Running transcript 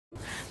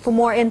For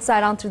more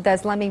insight onto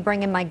this, let me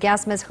bring in my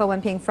guest, Ms. He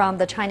Wenping from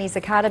the Chinese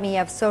Academy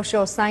of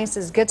Social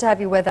Sciences. Good to have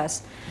you with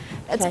us.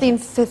 It's been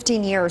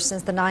 15 years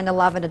since the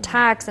 9/11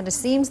 attacks, and it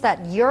seems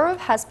that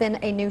Europe has been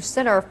a new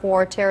center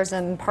for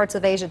terrorism in parts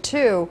of Asia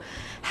too.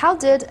 How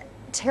did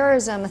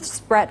terrorism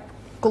spread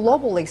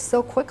globally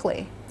so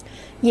quickly?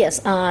 Yes,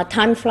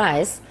 time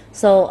flies.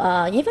 So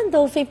even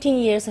though 15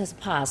 years has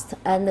passed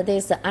and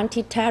this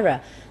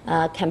anti-terror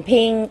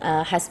campaign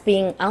has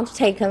been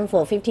undertaken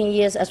for 15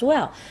 years as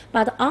well,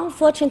 but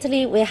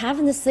unfortunately we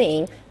haven't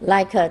seen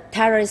like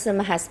terrorism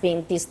has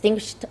been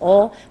distinguished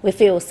or we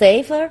feel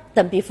safer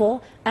than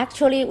before.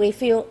 Actually, we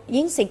feel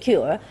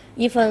insecure,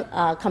 even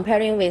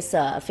comparing with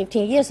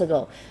 15 years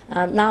ago.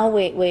 Now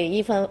we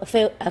even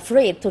feel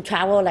afraid to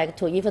travel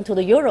even to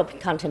the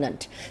Europe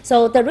continent.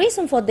 So the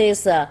reason for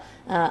this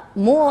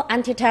more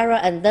anti-terror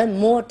and then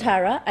more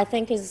terror, I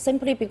think, is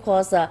simply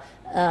because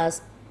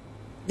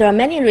there are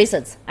many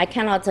reasons. I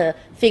cannot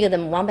figure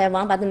them one by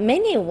one, but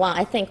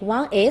I think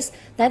one is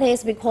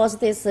because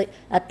this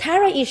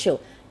terror issue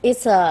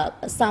is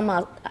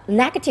some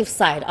negative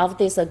side of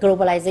this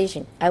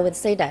globalization. I would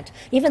say that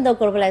even though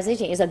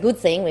globalization is a good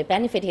thing, we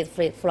benefited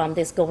from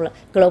this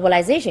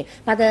globalization,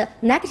 but the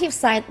negative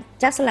side,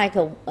 just like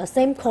a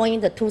same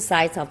coin, the two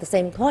sides of the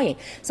same coin.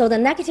 So the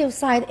negative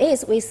side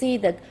is we see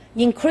the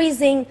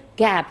increasing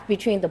gap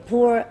between the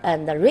poor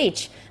and the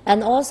rich,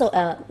 and also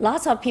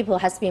lots of people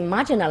has been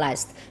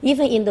marginalized,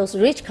 even in those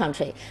rich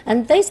countries.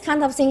 And this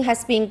kind of thing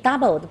has been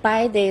doubled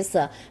by this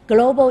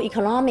global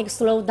economic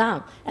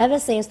slowdown ever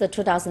since the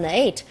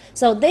 2008.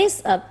 So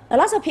this, a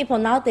lot of people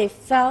now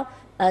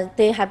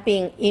they have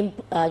been in,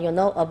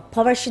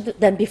 impoverished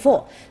than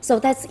before. So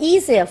that's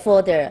easier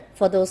for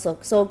those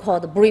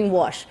so-called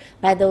brainwash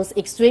by those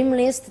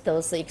extremists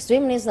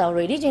or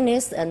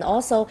religionists, and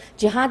also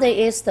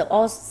jihadists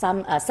or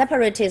some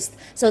separatists.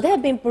 So they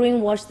have been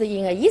brainwashed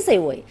in an easy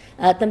way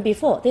than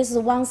before. This is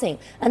one thing.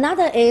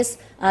 Another is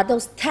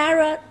those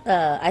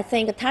I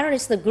think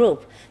terrorist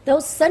group,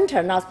 those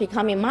centers now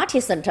becoming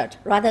multi-centered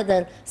rather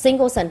than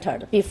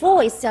single-centered.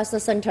 Before it's just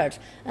centered.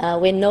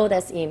 We know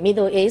that in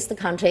Middle East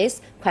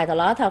countries, quite a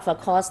lot of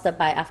caused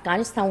by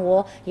Afghanistan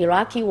war,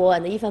 Iraqi war,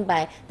 and even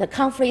by the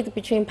conflict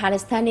between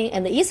Palestinians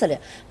and Israel.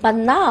 But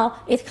now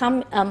it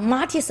comes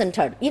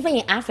multi-centered, even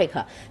in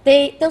Africa.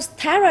 Those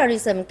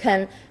terrorism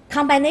can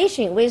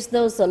combination with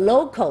those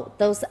local,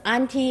 those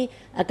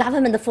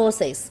anti-government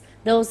forces,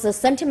 those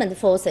sentiment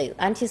forces,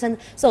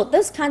 so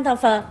this kind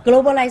of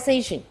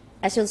globalization,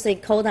 I should say,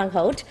 quote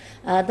unquote,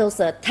 those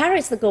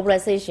terrorist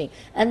globalization,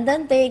 and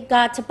then they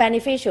got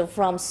beneficial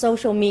from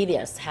social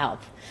media's help.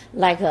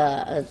 Like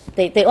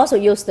they also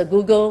use the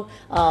Google,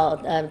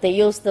 they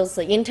use those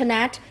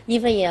internet,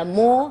 even in a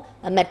more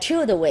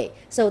matured way,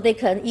 so they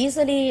can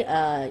easily,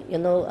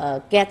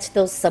 get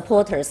those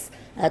supporters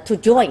to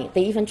join.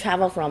 They even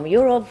travel from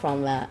Europe,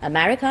 from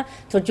America,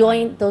 to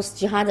join those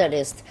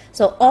jihadists.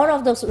 So all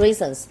of those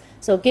reasons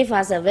give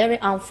us a very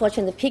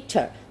unfortunate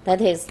picture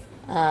that is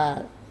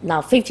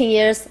now 15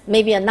 years,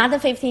 maybe another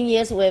 15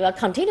 years, we will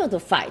continue to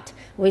fight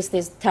with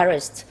this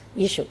terrorist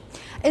issue.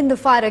 In the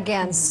fight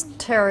against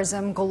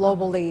terrorism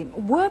globally,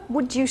 what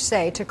would you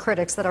say to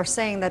critics that are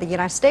saying that the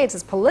United States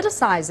is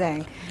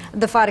politicizing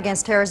the fight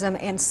against terrorism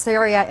in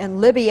Syria, in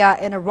Libya,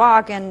 in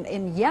Iraq, and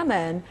in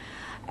Yemen?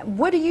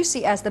 What do you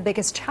see as the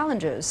biggest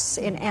challenges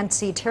in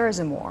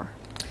anti-terrorism war?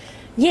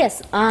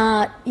 Yes,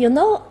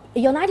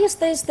 United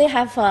States, they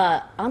have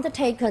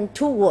undertaken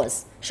two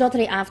wars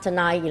shortly after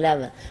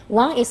 9/11.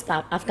 One is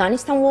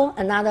Afghanistan war,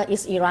 another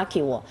is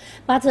Iraqi war.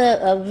 But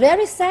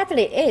very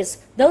sadly is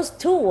those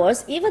two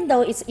wars, even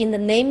though it's in the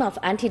name of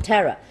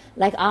anti-terror,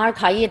 like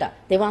Al-Qaeda,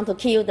 they want to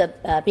kill the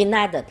bin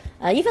Laden.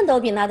 Even though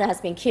bin Laden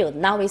has been killed,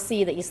 now we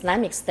see the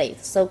Islamic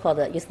State, so-called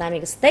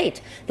Islamic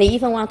State. They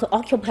even want to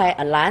occupy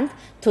a land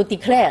to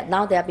declare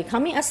now they are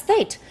becoming a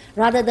state,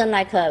 rather than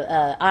like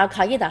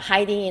Al-Qaeda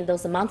hiding in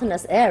those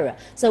mountainous areas.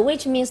 So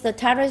which means the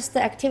terrorist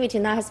activity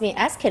now has been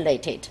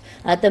escalated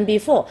than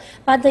before.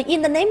 But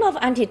in the name of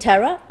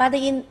anti-terror, but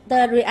in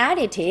the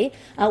reality,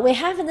 we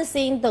haven't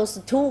seen those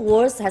two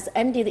wars has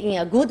ended in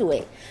a good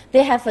way.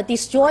 They have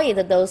destroyed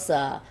those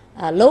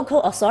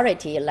local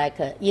authority, like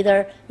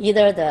either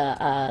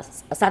the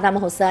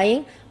Saddam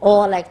Hussein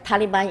or like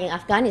Taliban in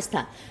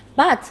Afghanistan.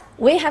 But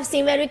we have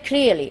seen very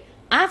clearly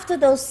after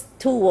those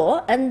two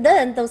wars, and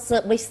then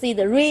we see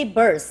the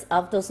rebirth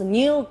of those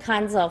new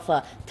kinds of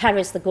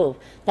terrorist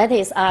group. That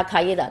is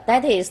Al-Qaeda,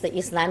 that is the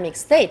Islamic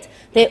State.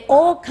 They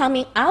all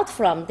coming out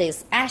from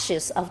these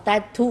ashes of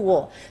that two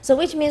wars. So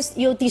which means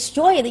you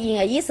destroy it in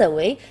an easy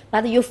way,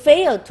 but you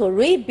fail to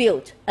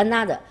rebuild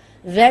another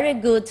very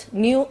good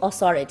new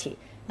authority.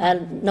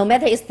 No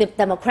matter it's the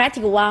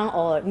democratic one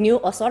or new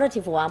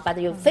authoritative one, but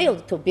you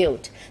failed to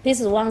build.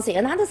 This is one thing.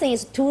 Another thing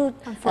is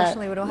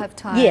unfortunately, we don't have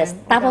time. Yes,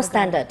 double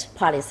standard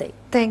policy.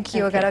 Thank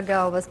you. I gotta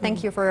go. But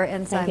thank you for your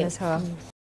insight, Ms. He.